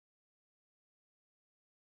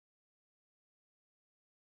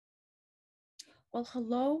Well,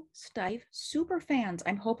 hello, Steiff super fans.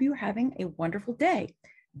 I hope you're having a wonderful day.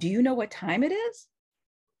 Do you know what time it is?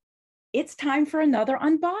 It's time for another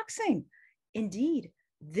unboxing. Indeed,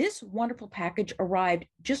 this wonderful package arrived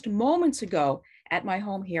just moments ago at my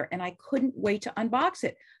home here, and I couldn't wait to unbox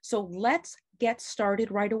it. So let's get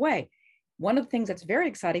started right away. One of the things that's very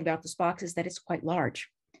exciting about this box is that it's quite large,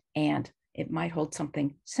 and it might hold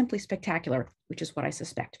something simply spectacular, which is what I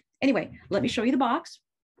suspect. Anyway, let me show you the box.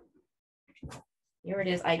 Here it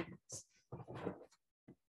is. I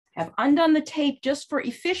have undone the tape just for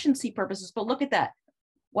efficiency purposes, but look at that.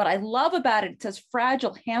 What I love about it, it says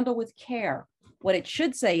fragile, handle with care. What it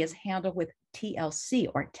should say is handle with TLC,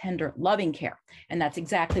 or tender loving care. And that's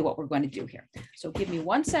exactly what we're going to do here. So give me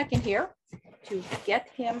 1 second here to get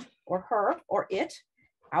him or her or it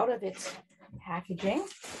out of its packaging.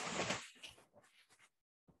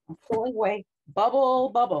 I'm pulling away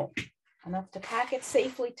bubble, enough to pack it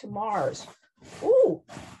safely to Mars. Ooh,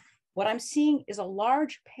 what I'm seeing is a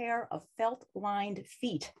large pair of felt-lined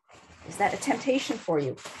feet. Is that a temptation for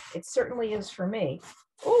you? It certainly is for me.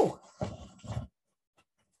 Ooh,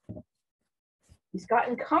 he's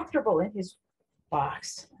gotten comfortable in his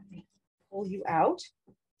box. Let me pull you out.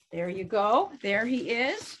 There you go. There he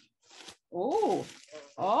is. Ooh,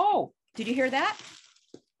 oh, did you hear that?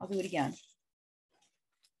 I'll do it again.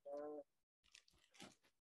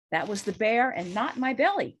 That was the bear and not my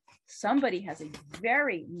belly. Somebody has a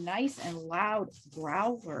very nice and loud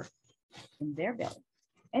growler in their belly.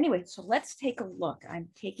 Anyway, so let's take a look. I'm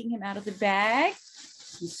taking him out of the bag.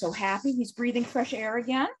 He's so happy. He's breathing fresh air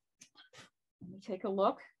again. Let me take a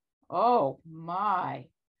look. Oh my.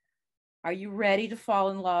 Are you ready to fall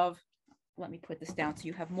in love? Let me put this down so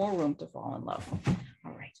you have more room to fall in love.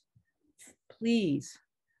 All right. Please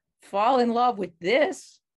fall in love with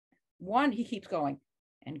this. One, he keeps going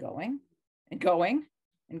and going and going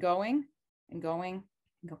and going and going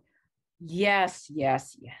and going. Yes,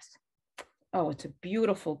 yes, yes. Oh, it's a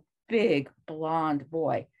beautiful, big, blonde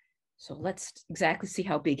boy. So let's exactly see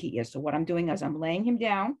how big he is. So what I'm doing is I'm laying him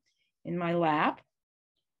down in my lap.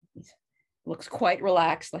 He looks quite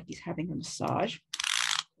relaxed, like he's having a massage.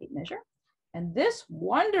 Tape measure. And this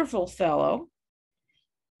wonderful fellow,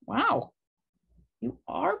 wow, you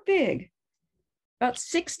are big. About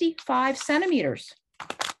 65 centimeters.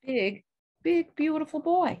 Big, big, beautiful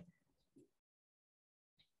boy.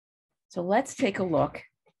 So let's take a look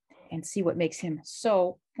and see what makes him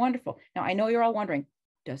so wonderful. Now, I know you're all wondering,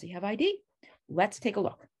 does he have ID? Let's take a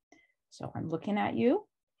look. So I'm looking at you,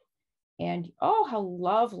 and oh, how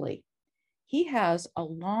lovely. He has a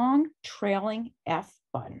long trailing F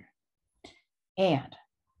button, and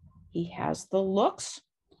he has the looks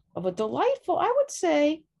of a delightful, I would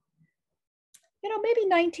say, maybe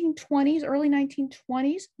 1920s, early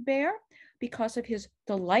 1920s bear, because of his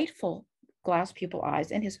delightful glass pupil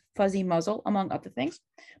eyes and his fuzzy muzzle, among other things.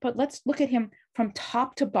 But let's look at him from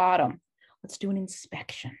top to bottom. Let's do an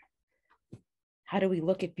inspection. How do we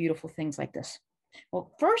look at beautiful things like this?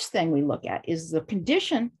 Well, first thing we look at is the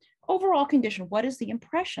condition, overall condition. What is the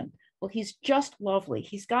impression? Well, he's just lovely.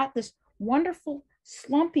 He's got this wonderful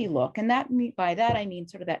slumpy look, and by that I mean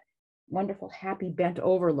sort of that wonderful happy bent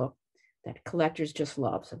over look that collectors just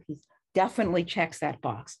love. So he definitely checks that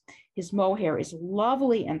box. His mohair is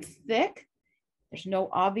lovely and thick. There's no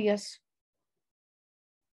obvious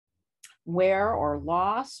wear or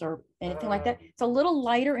loss or anything like that. It's a little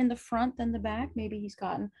lighter in the front than the back. Maybe he's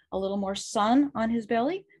gotten a little more sun on his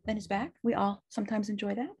belly than his back. We all sometimes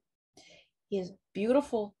enjoy that. He has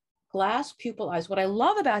beautiful glass pupil eyes. What I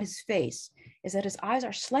love about his face is that his eyes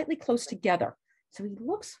are slightly close together. So he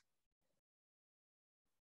looks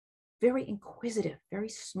very inquisitive, very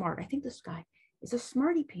smart. I think this guy is a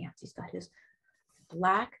smarty pants. He's got his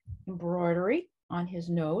black embroidery on his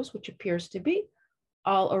nose, which appears to be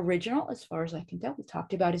all original as far as I can tell. We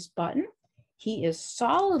talked about his button. He is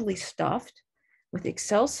solidly stuffed with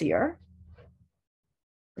Excelsior,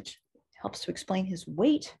 which helps to explain his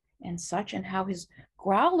weight and such, and how his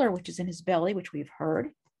growler, which is in his belly, which we've heard.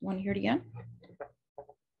 You want to hear it again?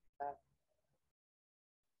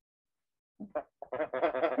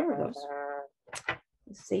 There it goes.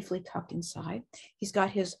 He's safely tucked inside. He's got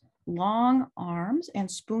his long arms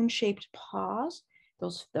and spoon-shaped paws.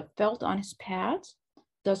 The felt on his pads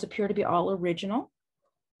does appear to be all original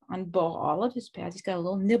on all of his pads. He's got a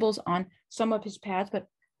little nibbles on some of his pads, but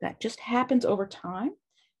that just happens over time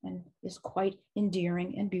and is quite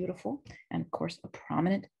endearing and beautiful. And of course, a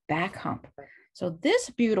prominent back hump. So this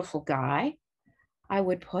beautiful guy, I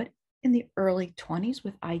would put in the early 20s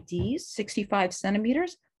with IDs, 65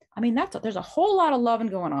 centimeters. I mean, there's a whole lot of loving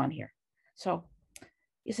going on here. So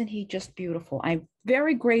Isn't he just beautiful? I'm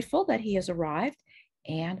very grateful that he has arrived,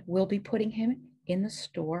 and we'll be putting him in the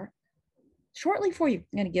store shortly for you.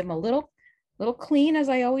 I'm going to give him a little clean, as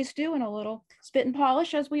I always do, and a little spit and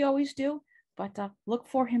polish, as we always do. But look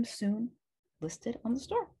for him soon, listed on the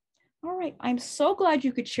store. All right, I'm so glad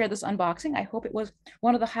you could share this unboxing. I hope it was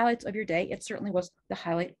one of the highlights of your day. It certainly was the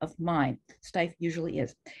highlight of mine. Steiff usually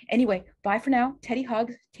is. Anyway, bye for now. Teddy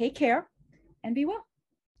hugs. Take care and be well.